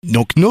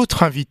Donc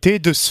notre invité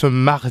de ce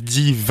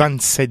mardi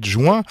 27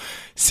 juin,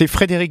 c'est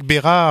Frédéric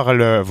Bérard,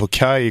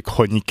 l'avocat et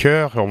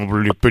chroniqueur. On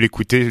peut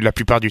l'écouter la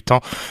plupart du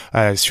temps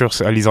sur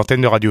les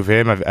antennes de Radio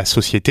VM à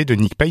Société de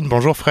Nick Payne.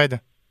 Bonjour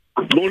Fred.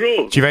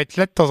 Bonjour. Tu vas être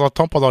là de temps en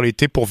temps pendant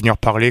l'été pour venir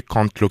parler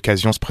quand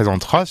l'occasion se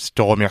présentera. Je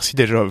te remercie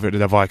déjà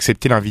d'avoir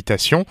accepté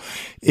l'invitation.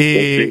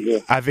 Et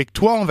avec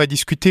toi, on va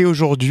discuter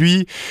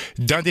aujourd'hui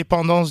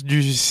d'indépendance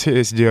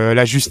de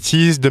la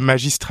justice, de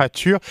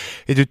magistrature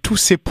et de tous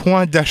ces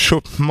points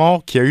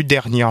d'achoppement qu'il y a eu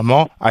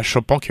dernièrement,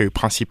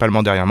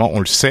 principalement dernièrement, on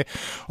le sait,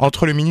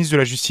 entre le ministre de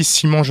la Justice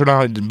Simon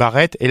Jolin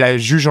Barrette et la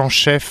juge en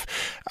chef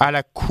à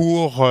la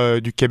Cour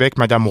du Québec,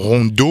 Madame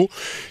Rondeau.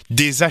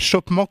 Des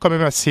achoppements quand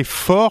même assez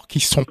forts qui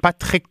sont pas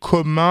très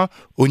communs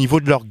au niveau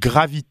de leur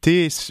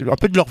gravité, un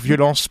peu de leur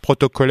violence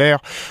protocolaire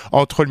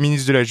entre le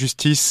ministre de la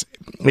Justice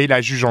et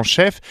la juge en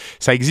chef.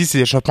 Ça existe,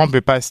 ces achoppements,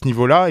 mais pas à ce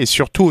niveau-là. Et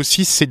surtout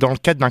aussi, c'est dans le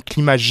cadre d'un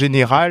climat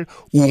général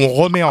où on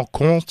remet en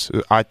compte,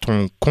 à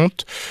ton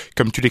compte,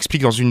 comme tu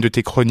l'expliques dans une de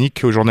tes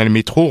chroniques au journal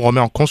Métro, on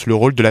remet en compte le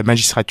rôle de la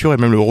magistrature et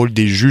même le rôle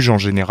des juges en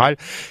général,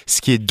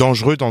 ce qui est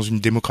dangereux dans une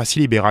démocratie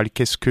libérale.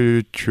 Qu'est-ce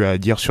que tu as à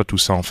dire sur tout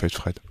ça, en fait,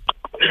 Fred?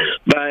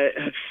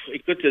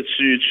 Écoute,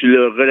 tu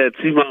l'as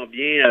relativement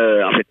bien,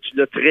 tu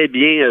l'as très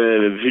bien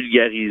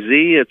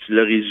vulgarisé, tu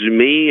l'as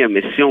résumé,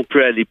 mais si on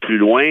peut aller plus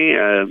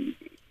loin,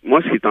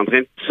 moi, ce qui est en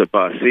train de se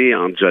passer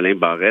entre Jolin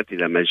Barrette et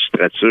la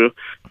magistrature,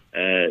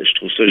 je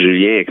trouve ça,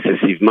 Julien,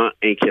 excessivement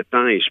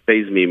inquiétant et je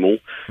pèse mes mots.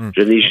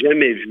 Je n'ai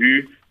jamais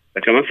vu,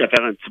 ça commence à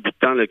faire un petit bout de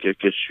temps là, que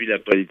je suis la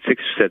politique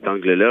sous cet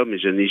angle-là, mais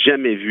je n'ai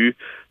jamais vu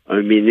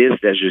un ministre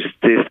de la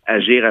Justice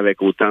agir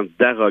avec autant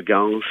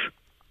d'arrogance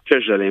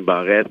que Jolin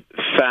Barrette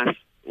face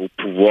au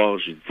pouvoir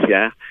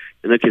judiciaire.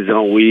 Il y en a qui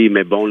diront oui,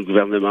 mais bon, le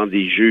gouvernement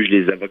des juges,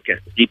 les avocats,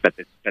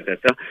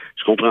 patata.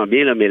 Je comprends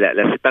bien, là, mais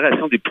la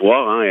séparation des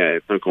pouvoirs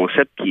est un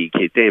concept qui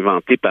a été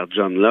inventé par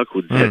John Locke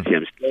au 17e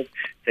siècle.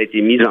 Ça a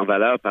été mis en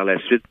valeur par la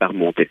suite par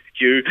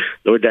Montesquieu.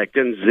 Lord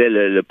Acton disait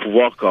le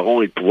pouvoir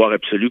corrompt et le pouvoir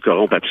absolu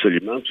corrompt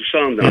absolument. Tout ça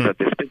dans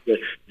cette espèce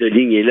de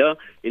lignée-là.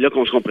 Et là,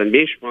 qu'on se comprenne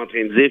bien, je suis pas en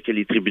train de dire que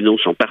les tribunaux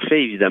sont parfaits.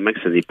 Évidemment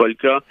que ce n'est pas le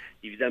cas.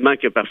 Évidemment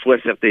que parfois,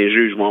 certains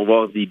juges vont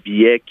avoir des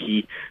billets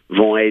qui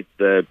vont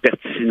être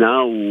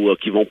pertinents ou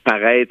qui vont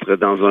paraître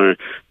dans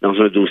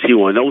un dossier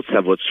ou un autre.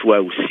 Ça va de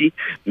soi aussi.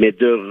 Mais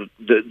de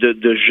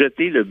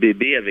jeter le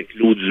bébé avec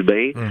l'eau du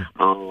bain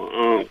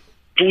en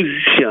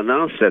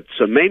positionnant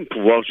ce même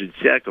pouvoir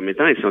judiciaire comme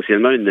étant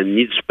essentiellement un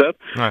ennemi du peuple,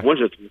 moi,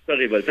 je trouve ça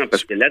révoltant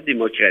parce que la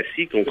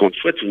démocratie, qu'on le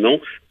souhaite ou non,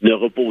 ne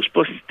repose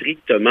pas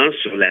strictement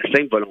sur la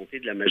simple volonté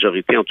de la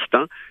majorité en tout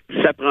temps.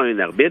 Ça prend un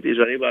arbitre et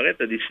Jolin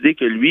Barrette a décidé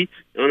que lui,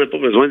 on n'a pas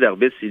besoin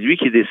d'arbitre, c'est lui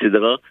qui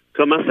décidera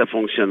comment ça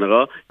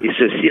fonctionnera et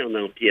ceci en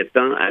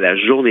empiétant à la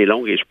journée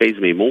longue, et je pèse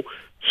mes mots,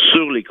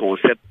 sur les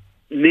concepts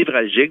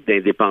névralgique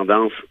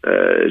d'indépendance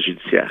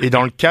judiciaire. Et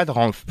dans le cadre,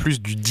 en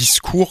plus du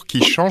discours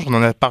qui change, on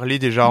en a parlé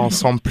déjà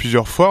ensemble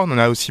plusieurs fois, on en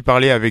a aussi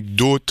parlé avec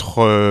d'autres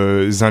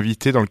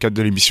invités dans le cadre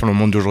de l'émission Le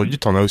Monde d'aujourd'hui,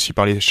 tu en as aussi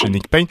parlé chez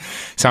Nick Payne,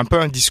 c'est un peu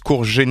un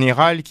discours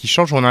général qui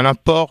change, on a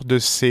l'import de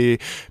ces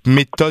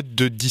méthodes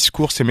de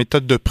discours, ces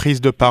méthodes de prise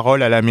de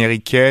parole à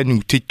l'américaine, où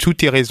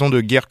tout est raison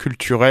de guerre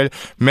culturelle,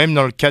 même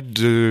dans le cadre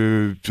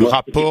de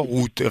rapports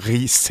où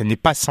ça n'est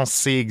pas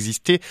censé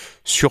exister,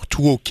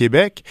 surtout au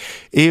Québec,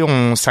 et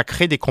ça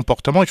crée des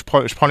comportements. Et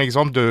je prends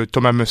l'exemple de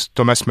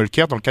Thomas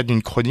Mulcair dans le cadre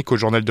d'une chronique au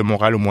Journal de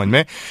Montréal au mois de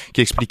mai,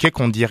 qui expliquait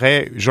qu'on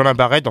dirait, Jolin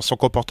Barrette, dans son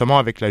comportement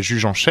avec la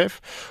juge en chef,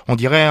 on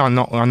dirait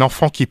un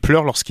enfant qui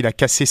pleure lorsqu'il a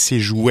cassé ses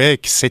jouets, et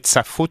que c'est de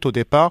sa faute au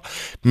départ,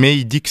 mais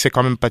il dit que c'est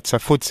quand même pas de sa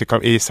faute,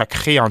 et ça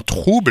crée un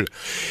trouble,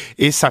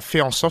 et ça fait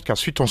en sorte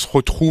qu'ensuite on se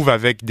retrouve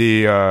avec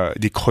des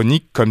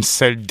chroniques comme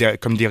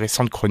comme des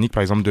récentes chroniques,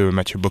 par exemple de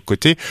Mathieu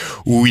Bock-Côté,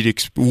 où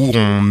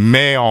on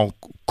met en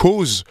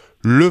cause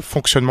le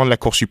fonctionnement de la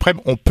Cour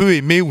suprême. On peut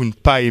aimer ou ne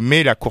pas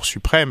aimer la Cour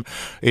suprême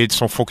et de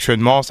son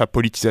fonctionnement, sa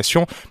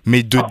politisation,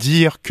 mais de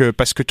dire que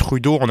parce que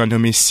Trudeau en a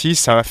nommé 6,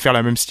 ça va faire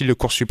la même style de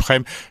Cour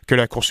suprême que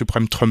la Cour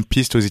suprême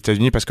trumpiste aux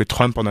États-Unis parce que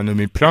Trump en a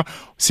nommé plein,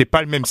 c'est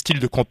pas le même style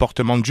de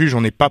comportement de juge,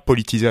 on n'est pas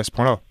politisé à ce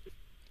point-là.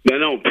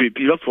 Non, puis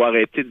là, il faut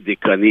arrêter de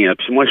déconner. Hein.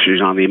 Puis moi,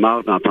 j'en ai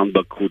marre d'entendre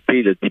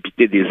Bock-Côté, le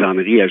député des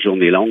âneries à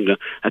journée longue. Là.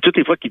 À toutes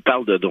les fois qu'il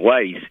parle de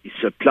droit, il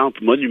se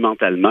plante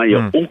monumentalement. Il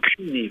n'a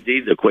aucune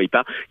idée de quoi il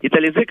parle. Il est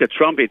allé dire que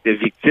Trump était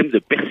victime de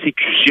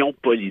persécution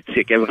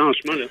politique. Et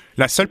franchement, là,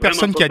 la seule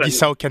personne qui a dit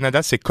ça au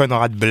Canada, c'est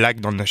Conrad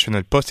Black dans le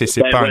National Post, et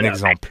c'est pas un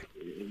exemple.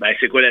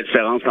 C'est quoi la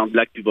différence entre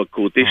Black et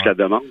Bock-Côté, je te la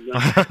demande.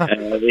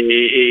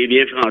 Et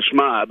bien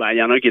franchement, il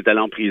y en a un qui est allé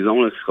en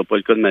prison, là, ce sera pas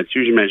le cas de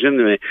Mathieu,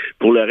 j'imagine, mais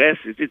pour le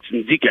reste, tu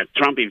me dis que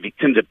Trump est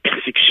victime de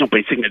persécution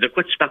politique, mais de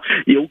quoi tu parles?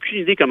 Il n'a aucune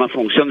idée comment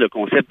fonctionne le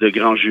concept de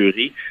grand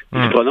jury.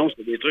 Il se prononce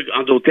des trucs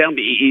en d'autres termes,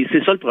 et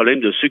c'est ça le problème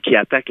de ceux qui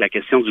attaquent la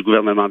question du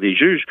gouvernement des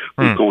juges,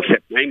 ou le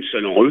concept même,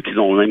 selon eux, qu'ils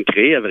ont même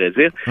créé, à vrai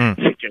dire,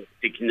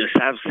 c'est qu'ils ne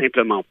savent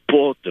simplement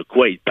pas de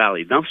quoi ils parlent.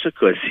 Et dans ce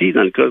cas-ci,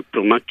 dans le cas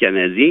purement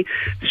canadien,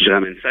 si je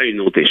ramène ça à une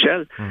autre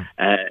échelle,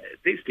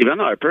 Stephen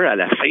Harper, à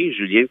la fin,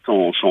 Julien, de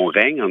son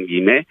règne, entre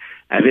guillemets,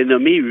 avait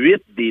nommé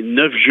 8 des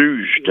 9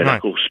 juges de la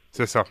Cour suprême.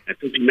 C'est ça.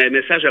 Puis,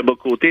 message à bas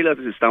côté, là,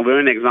 si t'en veux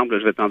un exemple,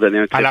 je vais t'en donner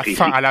un très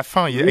précis. À la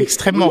fin,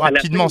 extrêmement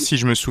rapidement, si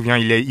je me souviens.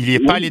 Il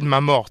est pas allé de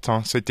main morte,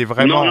 hein. C'était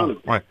vraiment...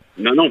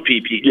 Non,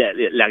 puis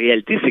la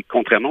réalité, c'est que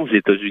contrairement aux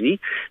États-Unis,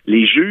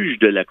 les juges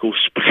de la Cour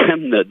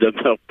suprême ne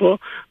demeurent pas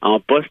en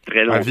poste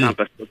très longtemps,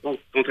 parce que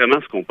contrairement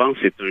à ce qu'on pense,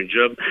 c'est un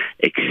job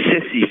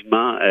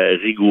excessivement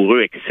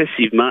rigoureux,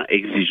 excessivement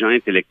exigeant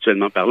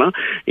intellectuellement parlant,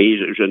 et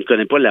je ne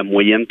connais pas la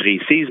moyenne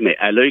précise, mais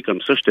à l'œil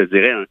comme ça, je te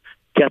dirais un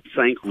 4,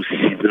 5 ou 6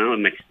 ans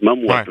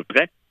maximum ou à peu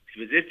près. Ce qui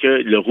veut dire que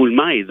le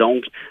roulement est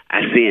donc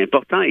assez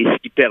important, et ce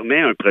qui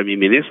permet à un premier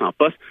ministre en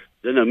poste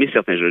de nommer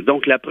certains juges.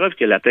 Donc, la preuve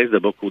que la thèse de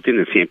bas côté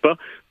ne tient pas,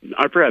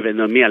 Harper avait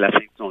nommé à la fin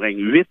de son règne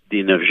 8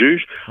 des 9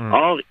 juges.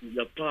 Or, il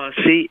a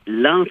passé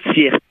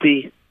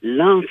l'entièreté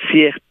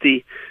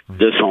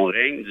de son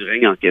règne, du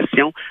règne en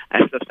question, à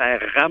se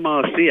faire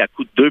ramasser à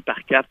coups de 2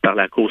 par 4 par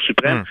la Cour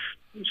suprême.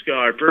 Tout ce que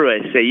Harper a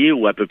essayé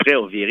ou à peu près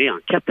a viré en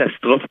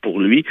catastrophe pour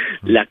lui,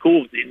 la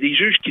Cour, des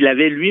juges qu'il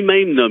avait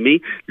lui-même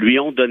nommés lui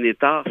ont donné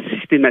tort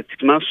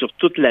systématiquement sur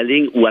toute la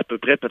ligne ou à peu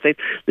près peut-être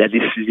la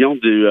décision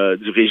du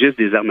registre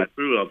des armes à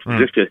feu. Alors, faut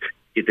dire que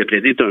qui était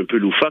plaidé était un peu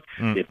loufoque,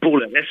 mais pour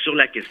le reste, sur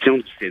la question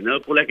du Sénat,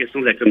 pour la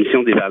question de la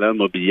Commission des valeurs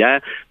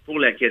mobilières, pour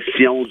la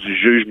question du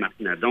juge Marc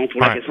Nadon,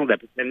 pour la question d'à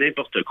peu près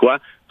n'importe quoi,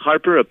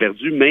 Harper a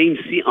perdu, même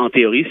si, en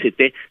théorie,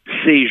 c'était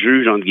ses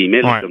juges, entre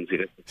guillemets, comme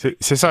dirait.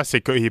 C'est ça,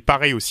 c'est que, et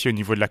pareil aussi au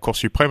niveau de la Cour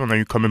suprême, on a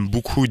eu quand même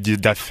beaucoup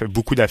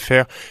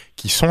d'affaires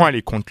qui sont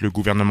allées contre le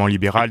gouvernement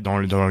libéral dans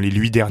les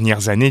 8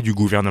 dernières années du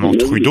gouvernement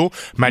Trudeau.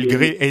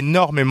 Malgré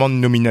énormément de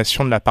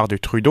nominations de la part de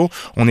Trudeau,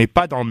 on n'est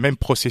pas dans le même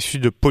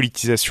processus de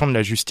politisation de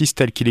la justice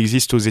tel qu'il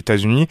existe aux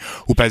États-Unis,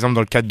 où par exemple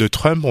dans le cadre de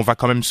Trump, on va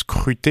quand même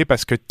scruter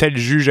parce que tel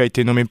juge a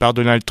été nommé par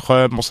Donald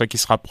Trump, on sait qu'il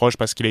se rapproche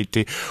parce qu'il a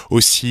été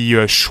aussi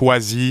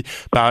choisi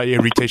par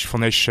Heritage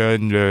Foundation,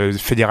 le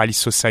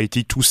Federalist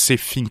Society, tous ces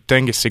think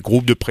tanks et ces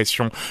groupes de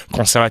pression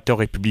conservateurs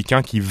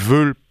républicains qui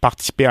veulent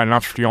participer à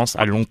l'influence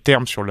à long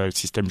terme sur le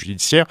système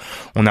judiciaire.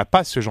 On n'a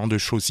pas ce genre de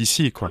choses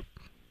ici, quoi.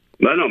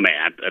 Ben non, mais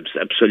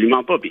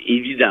absolument pas. Puis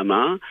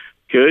évidemment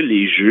que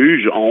les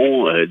juges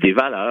ont des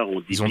valeurs,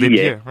 ont des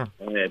biais.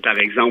 Par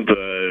exemple,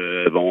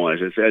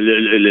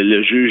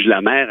 le juge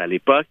Lamer à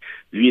l'époque,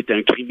 lui était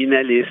un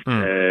criminaliste.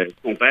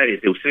 Son père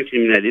était aussi un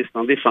criminaliste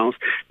en défense.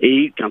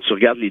 Et quand tu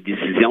regardes les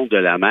décisions de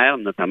Lamer,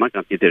 notamment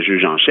quand il était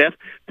juge en chef,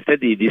 c'était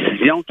des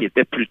décisions qui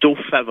étaient plutôt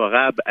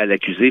favorables à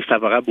l'accusé,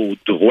 favorables aux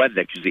droits de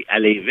l'accusé. À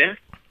l'inverse,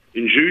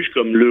 une juge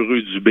comme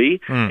L'Heureux Dubé,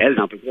 elle,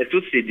 dans à peu près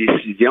toutes ses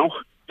décisions,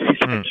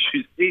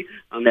 l'accusé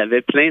en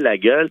avait plein la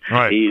gueule.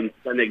 Et une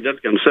petite anecdote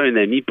comme ça, un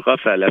ami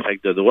prof à la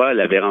fac de droit, elle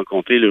avait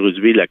rencontré L'Heureux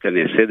Dubé, il la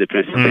connaissait depuis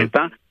un certain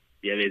temps.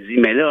 Il avait dit,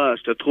 mais là,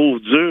 je te trouve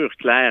dur,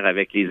 Claire,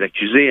 avec les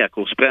accusés à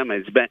Cour suprême.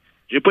 Elle dit,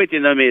 j'ai pas été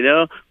nommé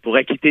là pour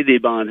acquitter des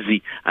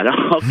bandits.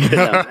 Alors que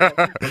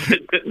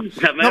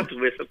la mère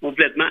trouvait ça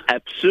complètement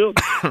absurde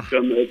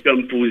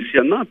comme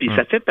positionnement. Puis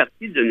ça fait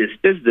partie d'une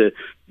espèce de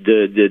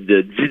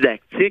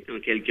didactique en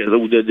quelque sorte,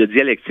 ou de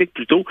dialectique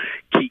plutôt,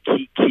 qui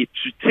est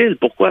utile.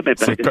 Pourquoi?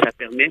 Parce que ça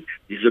permet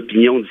des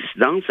opinions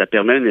dissidentes, ça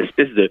permet une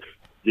espèce de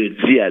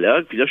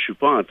dialogue. Puis là, je suis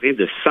pas en train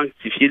de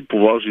sanctifier le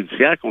pouvoir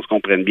judiciaire, qu'on se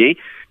comprenne bien.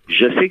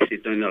 Je sais que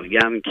c'est un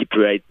organe qui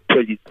peut être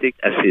politique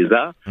à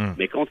César,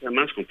 mais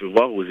contrairement à ce qu'on peut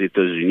voir aux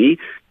États-Unis,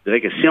 je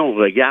dirais que si on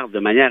regarde de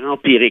manière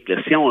empirique, là,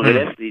 si on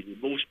relaisse les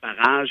beaux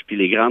parages puis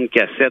les grandes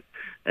cassettes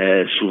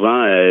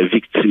souvent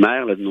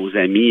victimaires là, de nos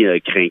amis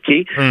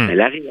crinqués,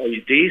 la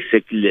réalité,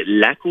 c'est que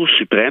la Cour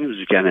suprême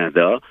du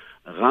Canada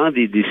rend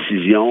des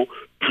décisions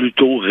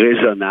plutôt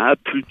raisonnable,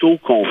 plutôt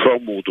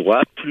conforme au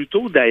droit,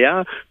 plutôt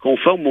d'ailleurs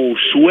conforme aux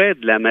souhaits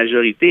de la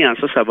majorité.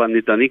 Ça va en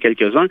étonner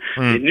quelques-uns.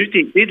 Mais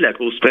l'UTT de la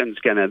Cour suprême du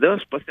Canada,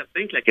 c'est pas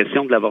certain que la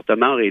question de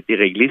l'avortement aurait été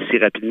réglée si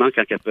rapidement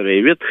qu'en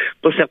 88.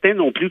 Pas certain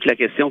non plus que la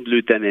question de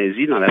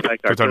l'euthanasie dans l'affaire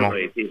Carter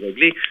aurait été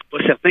réglée.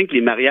 Pas certain que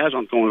les mariages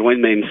entre conjoints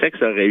de même sexe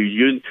auraient eu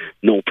lieu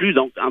non plus.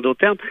 Donc, en d'autres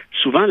termes,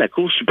 souvent la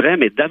Cour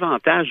suprême est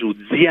davantage au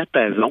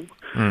diapason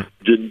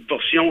d'une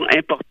portion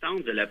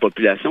importante de la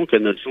population que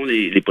ne sont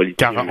les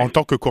politiciens. Car en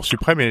tant que Cour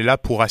suprême, elle est là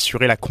pour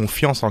assurer la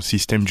confiance en le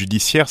système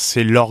judiciaire.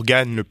 C'est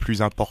l'organe le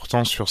plus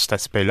important sur cet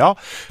aspect-là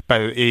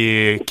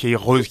et qui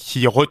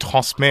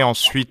retransmet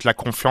ensuite la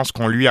confiance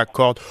qu'on lui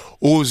accorde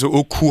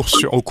aux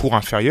cours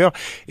inférieurs.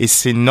 Et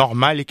c'est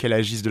normal qu'elle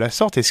agisse de la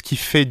sorte. Et ce qui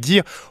fait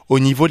dire au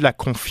niveau de la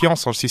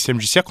confiance en le système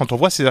judiciaire, quand on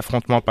voit ces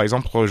affrontements, par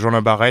exemple,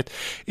 Jean Barrette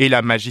et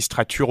la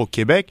magistrature au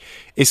Québec,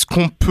 est-ce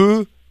qu'on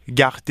peut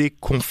garder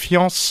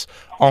confiance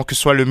en que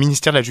ce soit le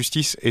ministère de la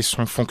Justice et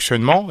son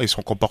fonctionnement et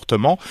son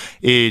comportement,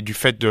 et du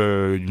fait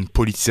d'une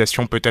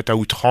politisation peut-être à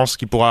outrance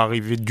qui pourra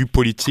arriver du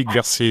politique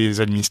vers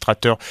ses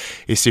administrateurs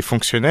et ses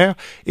fonctionnaires?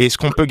 Et est-ce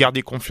qu'on peut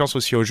garder confiance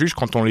aussi aux juges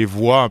quand on les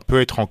voit un peu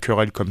être en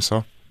querelle comme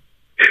ça?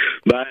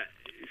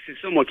 C'est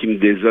ça, moi, qui me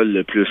désole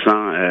le plus.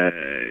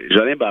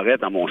 Jolin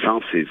Barrette, à mon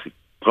sens, c'est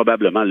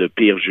probablement le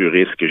pire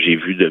juriste que j'ai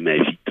vu de ma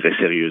vie. très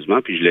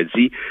sérieusement, puis je le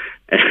dis,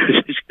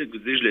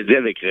 je le dis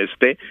avec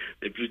respect,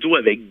 mais plutôt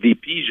avec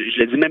dépit. Je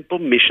le dis même pas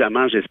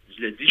méchamment, je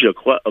le dis, je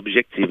crois,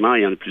 objectivement.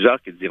 Il y en a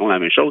plusieurs qui diront la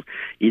même chose.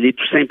 Il est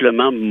tout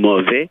simplement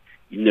mauvais.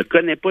 Il ne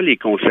connaît pas les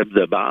concepts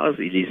de base,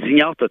 il les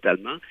ignore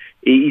totalement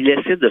et il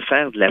essaie de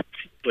faire de la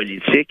petite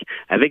politique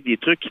avec des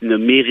trucs qui ne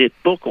méritent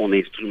pas qu'on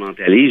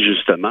instrumentalise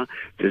justement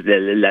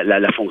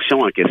la fonction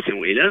en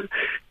question. Et là,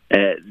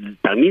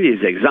 parmi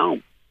les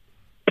exemples,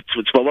 tu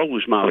vas voir où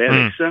je m'en vais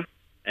avec ça.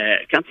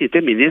 Quand il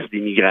était ministre de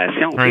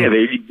l'Immigration, il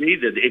avait eu l'idée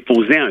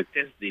d'imposer un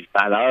test des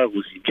valeurs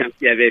aussi. Quand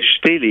il avait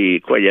jeté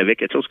il y avait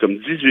quelque chose comme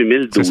 18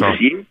 000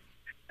 dossiers.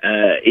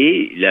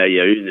 Et là, il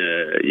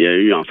y a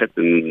eu en fait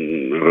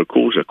un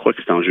recours, je crois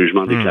que c'est en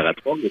jugement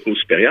déclaratoire, de Cour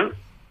supérieure,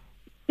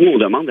 où on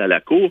demande à la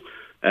Cour,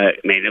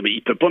 mais là,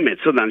 il peut pas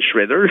mettre ça dans le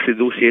shredder, ces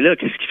dossiers-là,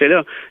 qu'est-ce qu'il fait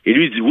là? Et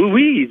lui, il dit,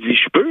 oui, il dit,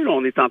 je peux, là,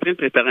 on est en train de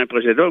préparer un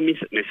projet de loi,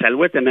 mais sa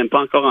loi n'était même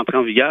pas encore entrée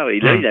en vigueur. Et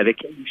là, il avait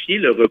qualifié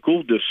le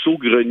recours de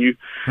saugrenu.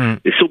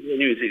 Les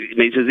saugrenu,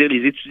 mais je veux dire,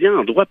 les étudiants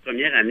en droit de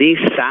première année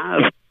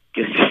savent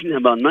que si un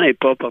amendement n'est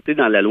pas porté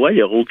dans la loi, il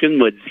n'y aura aucune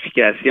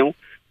modification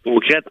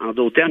concrète. En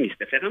d'autres termes, il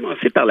s'était fait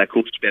ramasser par la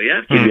Cour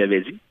supérieure qui lui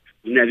avait dit,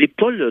 vous n'avez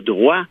pas le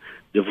droit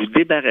de vous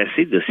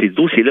débarrasser de ces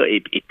dossiers-là.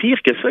 Et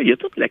pire que ça, il y a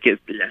tout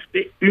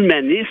l'aspect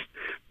humaniste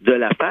de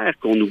l'affaire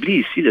qu'on oublie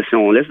ici, là, si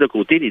on laisse de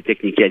côté les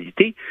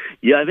technicalités.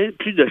 Il y avait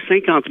plus de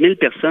 50 000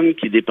 personnes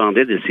qui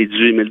dépendaient de ces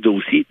 18 000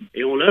 dossiers.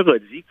 Et on leur a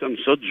dit, comme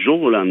ça, du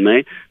jour au lendemain,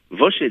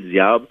 va chez le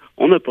diable,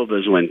 on n'a pas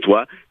besoin de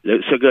toi.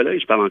 Ce gars-là, et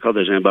je parle encore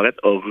de Jean Barrette,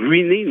 a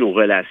ruiné nos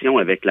relations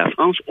avec la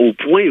France au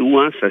point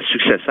où sa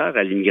successeur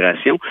à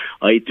l'immigration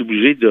a été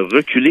obligé de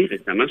reculer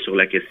récemment sur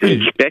la question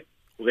du PEC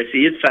pour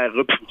essayer de faire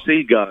repousser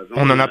le gazon.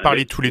 On en a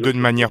parlé tous les deux de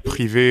manière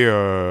privée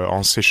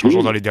en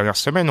s'échangeant dans les dernières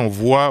semaines. On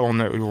voit,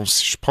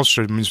 je pense,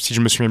 si je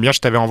me souviens bien,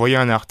 je t'avais envoyé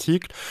un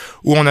article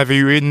où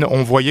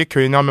on voyait que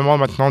énormément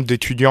maintenant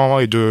d'étudiants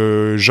et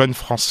de jeunes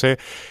Français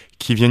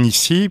qui viennent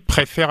ici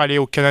préfèrent aller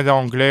au Canada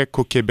anglais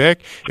qu'au Québec,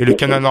 et le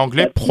Canada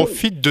anglais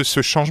profite de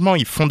ce changement.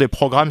 Ils font des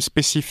programmes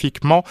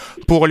spécifiquement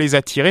pour les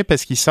attirer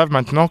parce qu'ils savent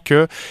maintenant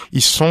que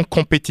ils sont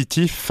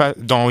compétitifs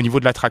au niveau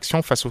de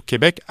l'attraction face au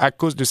Québec à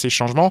cause de ces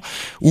changements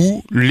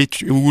où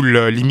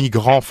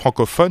l'immigrant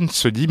francophone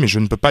se dit mais je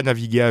ne peux pas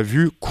naviguer à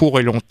vue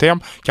court et long terme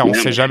car on ne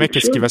sait jamais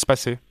qu'est-ce qui va se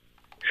passer.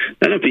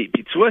 Non, puis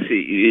tu vois,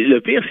 le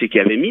pire, c'est qu'il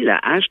avait mis la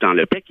hache dans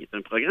le PEC, qui est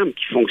un programme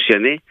qui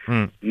fonctionnait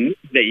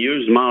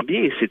merveilleusement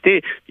bien.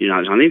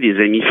 J'en ai des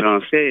amis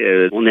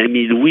français, mon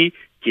ami Louis,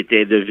 qui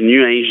était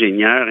devenu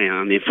ingénieur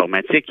en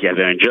informatique, qui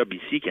avait un job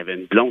ici, qui avait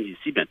une blonde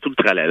ici, tout le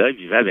tralala, il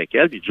vivait avec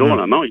elle, puis du jour au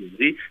lendemain, il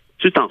dit,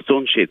 tu t'en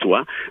retournes chez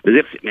toi.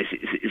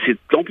 C'est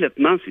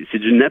complètement, c'est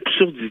d'une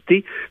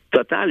absurdité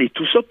totale. Et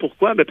tout ça,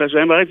 pourquoi? Parce que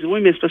j'aimerais dire,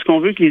 oui, mais c'est parce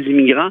qu'on veut que les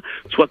immigrants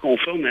soient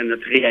conformes à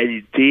notre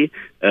réalité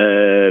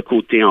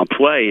côté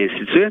emploi et ainsi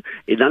de suite.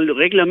 Et dans le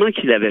règlement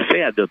qu'il avait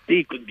fait adopter,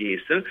 écoute bien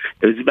ça,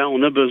 il avait dit,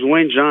 on a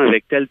besoin de gens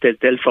avec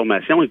telle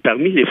formation. Et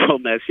parmi les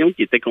formations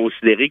qui étaient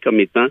considérées comme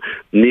étant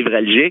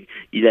névralgiques,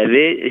 il y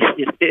avait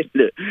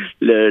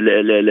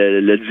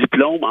le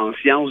diplôme en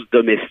sciences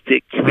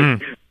domestiques.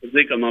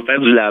 C'est-à-dire comment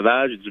faire du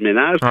lavage, du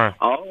ménage.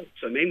 Or,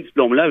 ce même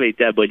diplôme-là avait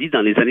été aboli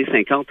dans les années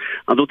 50.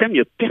 En d'autres termes, il n'y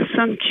a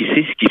personne qui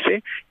sait ce qu'il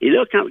fait. Et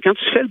là, quand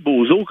tu fais le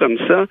bozo comme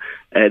ça,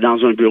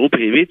 dans un bureau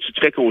privé, tu te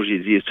fais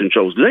congédier. C'est une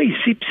chose. Là,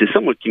 ici, puis c'est ça,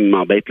 moi, qui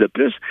m'embête le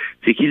plus,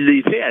 c'est qu'il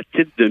l'ait fait à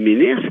titre de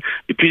ministre.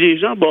 Et puis les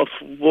gens,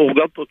 on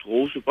regarde pas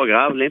trop, c'est pas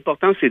grave.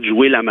 L'important, c'est de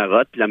jouer la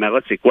marotte. Puis la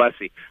marotte, c'est quoi?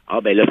 C'est,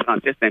 le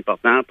français, c'est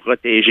important.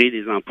 Protéger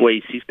les emplois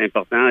ici, c'est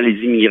important. Les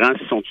immigrants,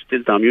 s'ils sont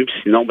utiles, tant mieux. Puis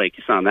sinon,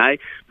 qu'ils s'en aillent.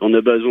 On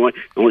a besoin,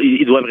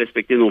 ils doivent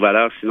respecter nos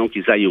valeurs, sinon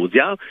qu'ils aillent au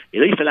diable. Et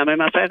là, il fait la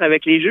même affaire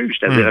avec les juges,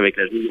 c'est-à-dire avec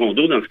la juge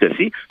Rondeau dans ce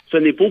cas-ci. Ce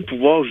n'est pas au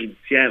pouvoir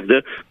judiciaire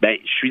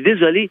je suis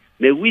désolé,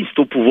 mais oui, c'est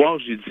au pouvoir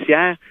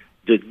judiciaire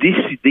de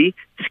décider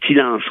ce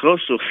qu'il en sera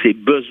sur ses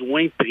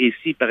besoins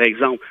précis. Par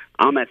exemple,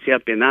 en matière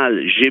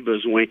pénale, j'ai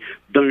besoin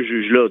d'un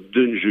juge là,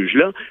 d'une juge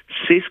là.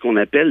 C'est ce qu'on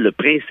appelle le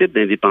principe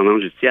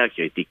d'indépendance judiciaire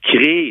qui a été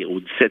créé au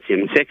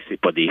 17e siècle. C'est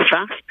pas des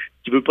farces.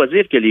 Ce qui veut pas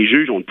dire que les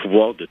juges ont le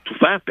pouvoir de tout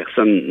faire.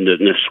 Personne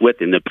ne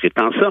souhaite et ne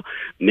prétend ça.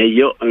 Mais il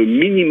y a un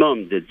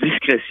minimum de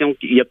discrétion.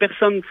 Il y a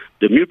personne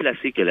de mieux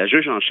placé que la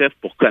juge en chef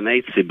pour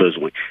connaître ses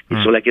besoins. Et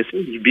sur la question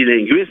du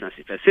bilinguisme,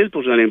 c'est facile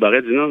pour Jean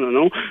Barrette de dire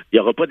non, il n'y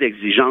aura pas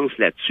d'exigence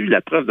là-dessus.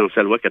 La preuve dans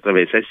sa loi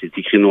 96, c'est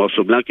écrit noir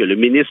sur blanc que le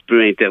ministre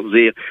peut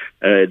interdire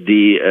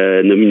des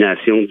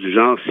nominations du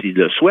genre s'il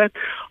le souhaite.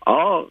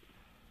 Or,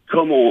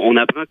 comme on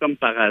apprend comme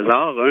par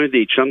hasard, un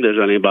des chums de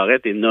Jolin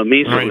Barrette est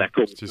nommé sur la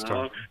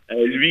Côte-Nord.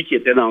 Lui qui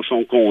était dans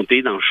son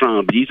comté, dans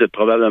Chambly, c'est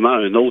probablement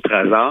un autre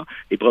hasard.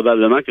 Et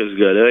probablement que ce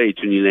gars-là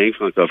est unilingue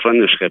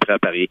francophone, je serais prêt à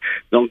parier.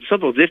 Donc, ça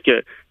pour dire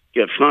que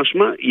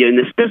franchement, il y a une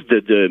espèce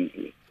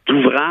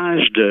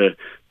d'ouvrage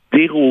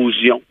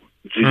d'érosion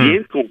du lien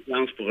de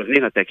confiance, pour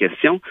revenir à ta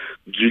question,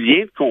 du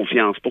lien de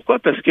confiance. Pourquoi?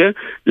 Parce que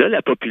là,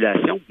 la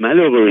population,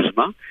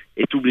 malheureusement,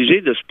 est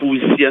obligée de se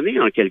positionner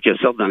en quelque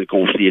sorte dans le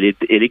conflit.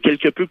 Elle est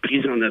quelque peu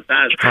prise en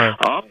otage.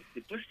 Or,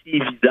 c'est pas si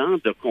évident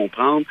de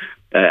comprendre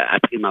à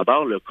prime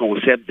abord le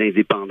concept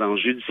d'indépendance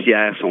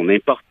judiciaire, son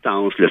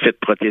importance, le fait de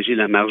protéger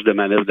la marge de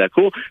manœuvre de la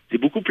Cour. C'est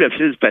beaucoup plus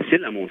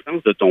facile, à mon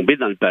sens, de tomber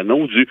dans le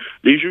panneau du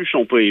 « les juges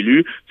sont pas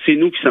élus, c'est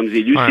nous qui sommes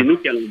élus, c'est nous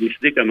qui allons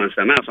décider comment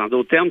ça marche ». En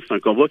d'autres termes, c'est un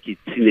combat qui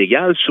est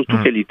inégal, surtout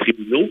que les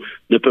tribunaux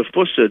ne peuvent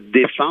pas se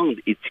défendre,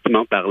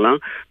 éthiquement parlant,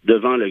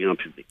 devant le grand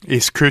public.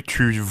 Est-ce que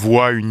tu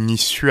vois une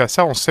issue à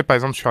ça? On sait, par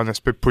exemple, sur un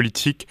aspect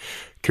politique,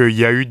 qu'il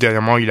y a eu,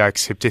 dernièrement, il a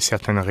accepté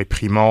certaines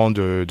réprimandes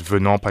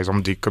venant, par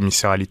exemple, des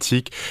commissaires à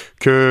l'éthique,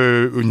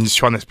 que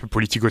sur un aspect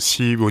politique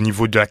aussi, au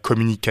niveau de la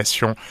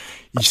communication,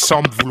 il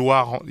semble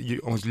vouloir,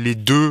 les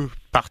deux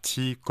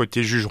partis,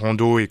 côté juge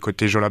Rondeau et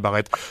côté Jola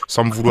Barrette,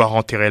 semblent vouloir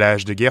enterrer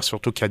l'âge de guerre,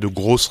 surtout qu'il y a de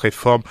grosses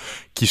réformes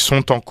qui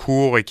sont en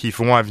cours et qui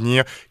vont à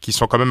venir, qui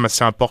sont quand même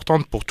assez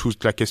importantes pour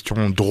toute la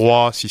question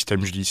droit,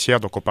 système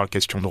judiciaire. Donc on parle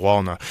question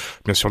droit, on a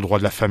bien sûr le droit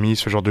de la famille,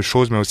 ce genre de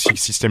choses, mais aussi le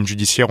système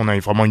judiciaire, on a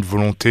vraiment une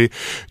volonté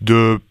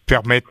de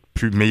permettre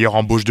meilleure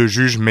embauche de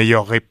juges,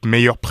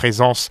 meilleure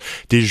présence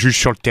des juges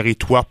sur le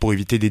territoire pour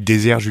éviter des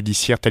déserts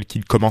judiciaires tels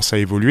qu'ils commencent à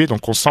évoluer.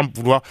 Donc on semble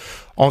vouloir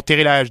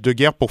enterrer la hache de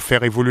guerre pour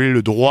faire évoluer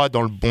le droit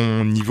dans le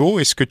bon niveau.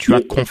 Est-ce que tu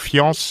as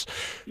confiance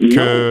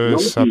que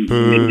ça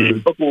peut... J'ai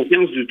pas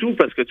confiance du tout,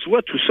 parce que tu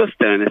vois, tout ça,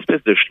 c'était une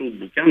espèce de show de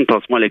boucan,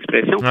 passe-moi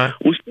l'expression.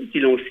 Aussitôt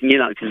qu'ils ont signé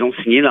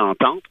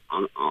l'entente,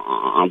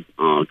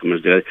 comment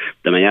je dirais,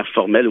 de manière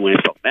formelle ou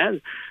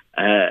informelle,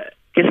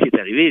 qu'est-ce qui est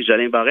arrivé?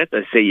 Jolin Barrette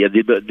il a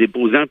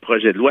déposé un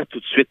projet de loi tout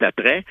de suite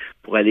après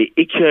pour aller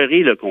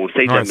écœurer le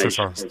Conseil de la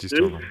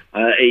magistrature.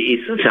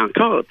 Et ça, c'est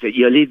encore... Il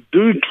y a les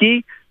deux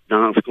pieds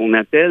dans ce qu'on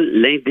appelle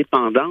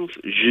l'indépendance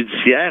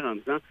judiciaire en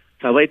disant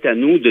ça va être à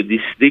nous de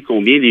décider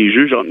combien les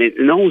juges... Mais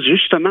non,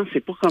 justement,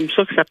 c'est pas comme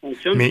ça que ça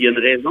fonctionne. Il y a une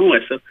raison à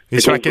ça. Et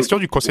sur la question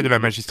du Conseil de la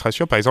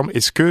magistrature, par exemple,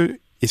 est-ce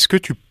que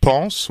tu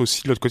penses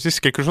aussi, de l'autre côté, c'est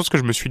quelque chose que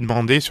je me suis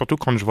demandé, surtout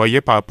quand je voyais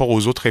par rapport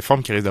aux autres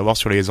réformes qu'il risque d'avoir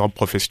sur les ordres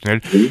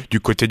professionnels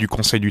du côté du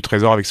Conseil du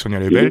Trésor avec Sonia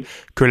Lebel,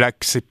 que là,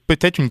 c'est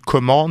peut-être une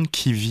commande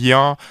qui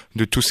vient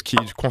de tout ce qui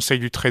est du Conseil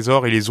du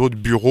Trésor et les autres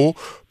bureaux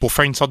pour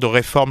faire une sorte de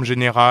réforme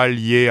générale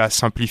liée à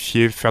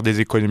simplifier, faire des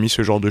économies,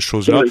 ce genre de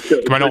choses-là,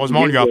 que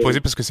malheureusement on lui a imposé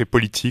parce que c'est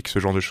politique, ce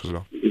genre de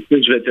choses-là.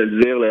 Je vais te le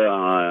dire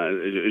là,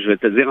 je vais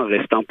te le dire en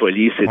restant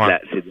poli, c'est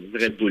de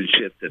vraie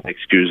bullshit cette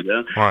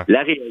excuse-là.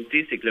 La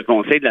réalité, c'est que le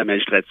Conseil de la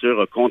magistrature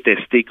a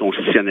contesté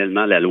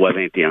constitutionnellement la loi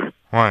 21.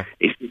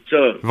 Et c'est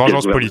ça.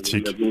 Vengeance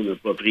politique. N'a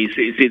pas pris.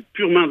 C'est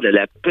purement de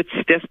la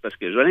petitesse parce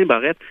que Jolin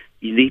Barrette,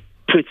 il est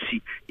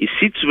petit. Et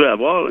si tu veux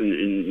avoir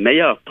une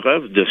meilleure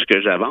preuve de ce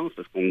que j'avance,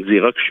 parce qu'on me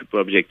dira que je suis pas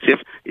objectif,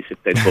 et c'est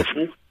peut-être pas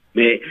faux,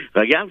 mais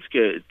regarde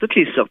toutes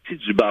les sorties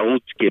du barreau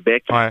du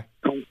Québec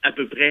comptent à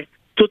peu près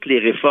toutes les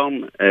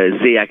réformes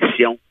et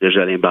actions de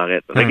Jolin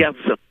Barrette. Regarde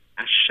ça.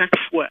 À chaque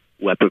fois,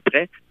 ou à peu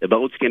près, le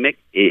barreau du Québec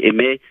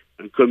émet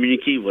un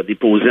communiqué, va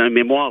déposer un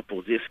mémoire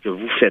pour dire ce que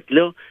vous faites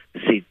là,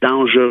 c'est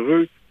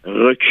dangereux,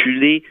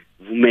 reculez,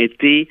 vous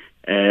mettez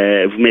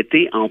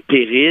en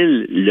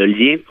péril le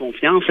lien de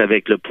confiance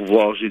avec le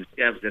pouvoir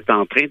judiciaire. Vous êtes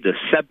en train de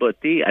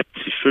saboter à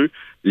petit feu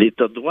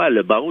l'État de droit.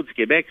 Le barreau du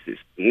Québec,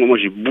 moi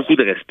j'ai beaucoup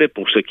de respect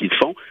pour ce qu'ils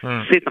font.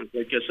 C'est en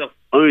quelque sorte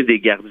un des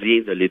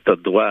gardiens de l'État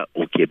de droit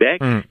au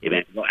Québec. Eh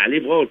bien, allez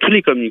voir tous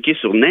les communiqués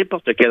sur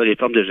n'importe quelle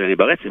réforme de Jolin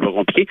Barrette, c'est pas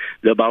compliqué.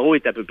 Le barreau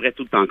est à peu près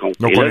tout le temps contre.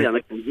 Donc, et là, il y en a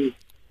qui disent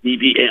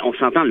on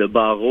s'entend, le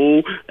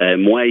barreau,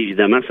 moi,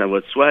 évidemment, ça va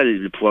de soi,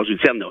 le pouvoir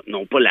judiciaire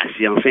n'ont pas la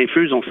science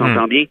infuse, on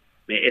s'entend bien.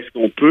 Mais est-ce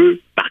qu'on peut,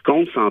 par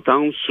contre,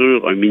 s'entendre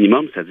sur un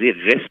minimum, c'est-à-dire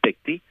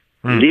respecter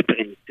les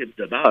principes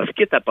de base,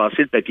 quitte à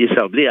passer le papier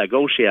sablé à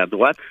gauche et à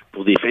droite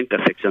pour des fins de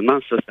perfectionnement,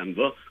 ça me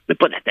va, mais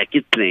pas d'attaquer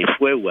de plein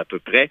fouet ou à peu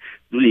près.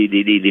 Nous,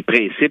 les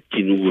principes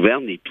qui nous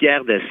gouvernent, les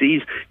pierres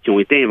d'assises qui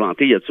ont été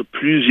inventées il y a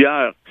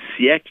plusieurs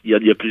siècles, il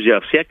y a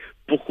plusieurs siècles.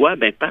 Pourquoi?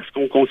 Ben parce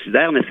qu'on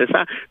considère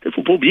nécessaire. Il ne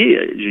faut pas oublier,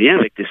 Julien,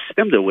 avec le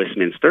système de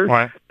Westminster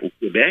au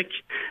Québec,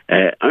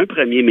 un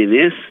premier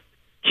ministre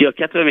qui a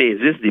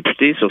 90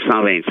 députés sur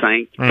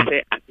 125,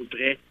 fait à peu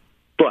près,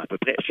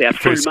 fait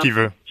absolument ce qu'il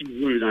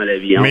veut dans la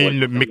vie.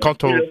 Mais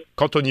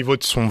quand au niveau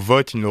de son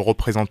vote, il ne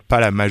représente pas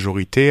la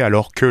majorité,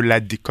 alors que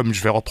comme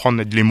je vais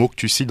reprendre les mots que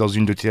tu cites dans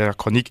une de tes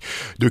chroniques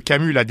de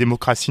Camus, la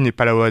démocratie n'est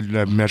pas la loi de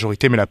la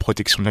majorité, mais la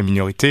protection de la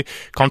minorité.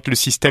 Quand le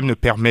système ne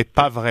permet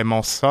pas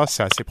vraiment ça,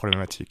 c'est assez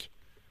problématique.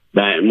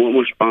 Ben,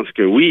 moi, je pense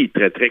que oui,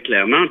 très, très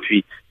clairement.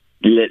 Puis,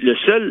 le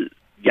seul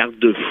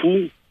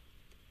garde-fou,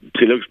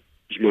 c'est là que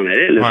je m'en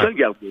allais, le seul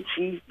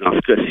garde-fou, dans ce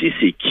cas-ci,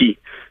 c'est qui?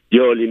 Il y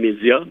a les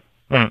médias,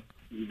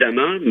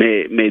 évidemment,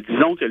 mais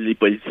disons que le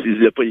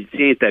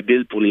politicien est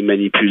habile pour les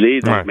manipuler,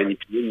 donc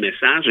manipuler le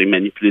message et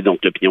manipuler donc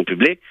l'opinion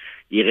publique.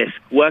 Il reste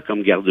quoi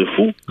comme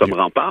garde-fou, comme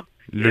rempart?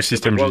 Le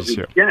système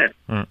judiciaire.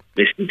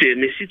 Mais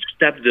si tu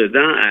tapes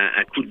dedans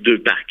à coups de 2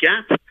 par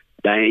 4,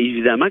 ben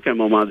évidemment qu'à un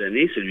moment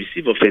donné,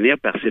 celui-ci va finir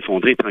par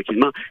s'effondrer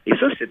tranquillement. Et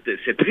ça,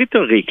 cette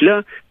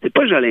rhétorique-là, c'est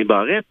pas Jolin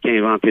Barrette qui a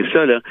inventé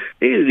ça, là.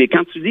 Et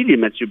quand tu dis les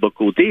Mathieu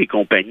Bocoté et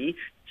compagnie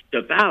qui te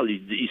parlent,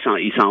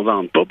 ils s'en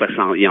vendent pas parce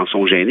qu'ils en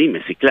sont gênés,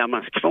 mais c'est clairement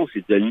ce qu'ils font,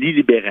 c'est de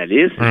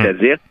l'illibéralisme,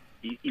 c'est-à-dire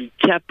ils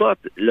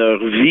capotent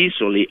leur vie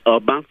sur les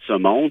haubans de ce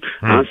monde,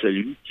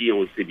 celui qui,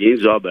 on le sait bien,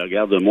 dit,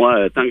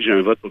 regarde-moi, tant que j'ai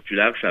un vote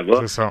populaire, ça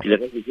va. Puis le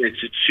reste des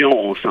institutions,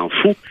 on s'en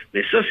fout.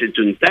 Mais ça, c'est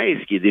une thèse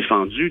qui est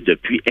défendue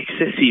depuis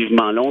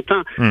excessivement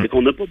longtemps. C'est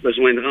qu'on n'a pas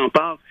besoin de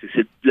remparts.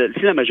 C'est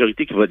la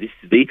majorité qui va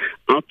décider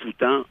en tout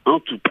temps, en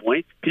tout point,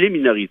 puis les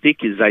minorités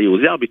qu'ils aillent aux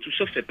herbes. Et tout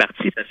ça fait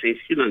partie, ça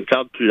s'inscrit dans le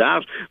cadre plus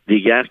large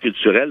des guerres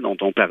culturelles dont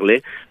on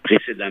parlait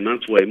précédemment,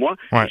 toi et moi.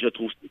 Et je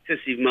trouve ça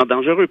excessivement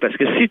dangereux parce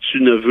que si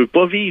tu ne veux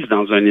pas vivre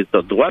dans un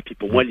État de droit, puis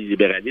pour moi, les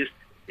libéralistes,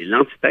 c'est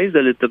l'antithèse de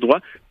l'État de droit.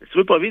 Si tu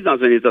veux pas vivre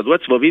dans un État de droit,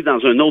 tu vas vivre dans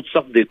une autre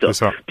sorte d'État.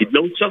 Puis de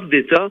l'autre sorte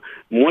d'État,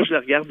 moi, je le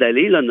regarde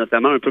aller, là,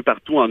 notamment un peu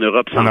partout en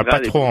Europe centrale. On n'a pas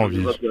trop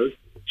envie.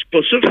 Je suis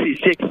pas sûr que c'est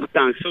si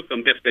excitant que ça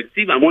comme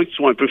perspective, à moins que tu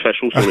sois un peu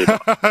facho sur les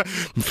bords.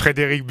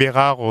 Frédéric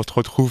Bérard, on te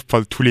retrouve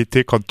pendant tout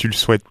l'été quand tu le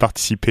souhaites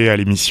participer à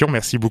l'émission.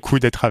 Merci beaucoup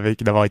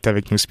d'avoir été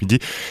avec nous ce midi.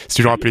 C'est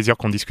toujours un plaisir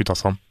qu'on discute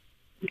ensemble.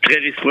 Très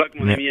réciproque,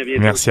 mon ami. À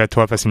bientôt. Merci à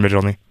toi. Passe une belle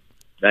journée.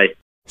 Bye.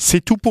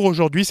 C'est tout pour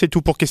aujourd'hui, c'est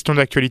tout pour Question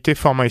d'actualité,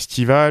 format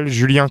estival.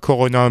 Julien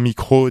Corona au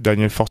micro,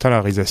 Daniel Fortin à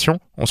la réalisation.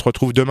 On se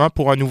retrouve demain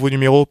pour un nouveau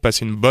numéro.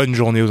 Passez une bonne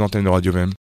journée aux antennes de Radio même.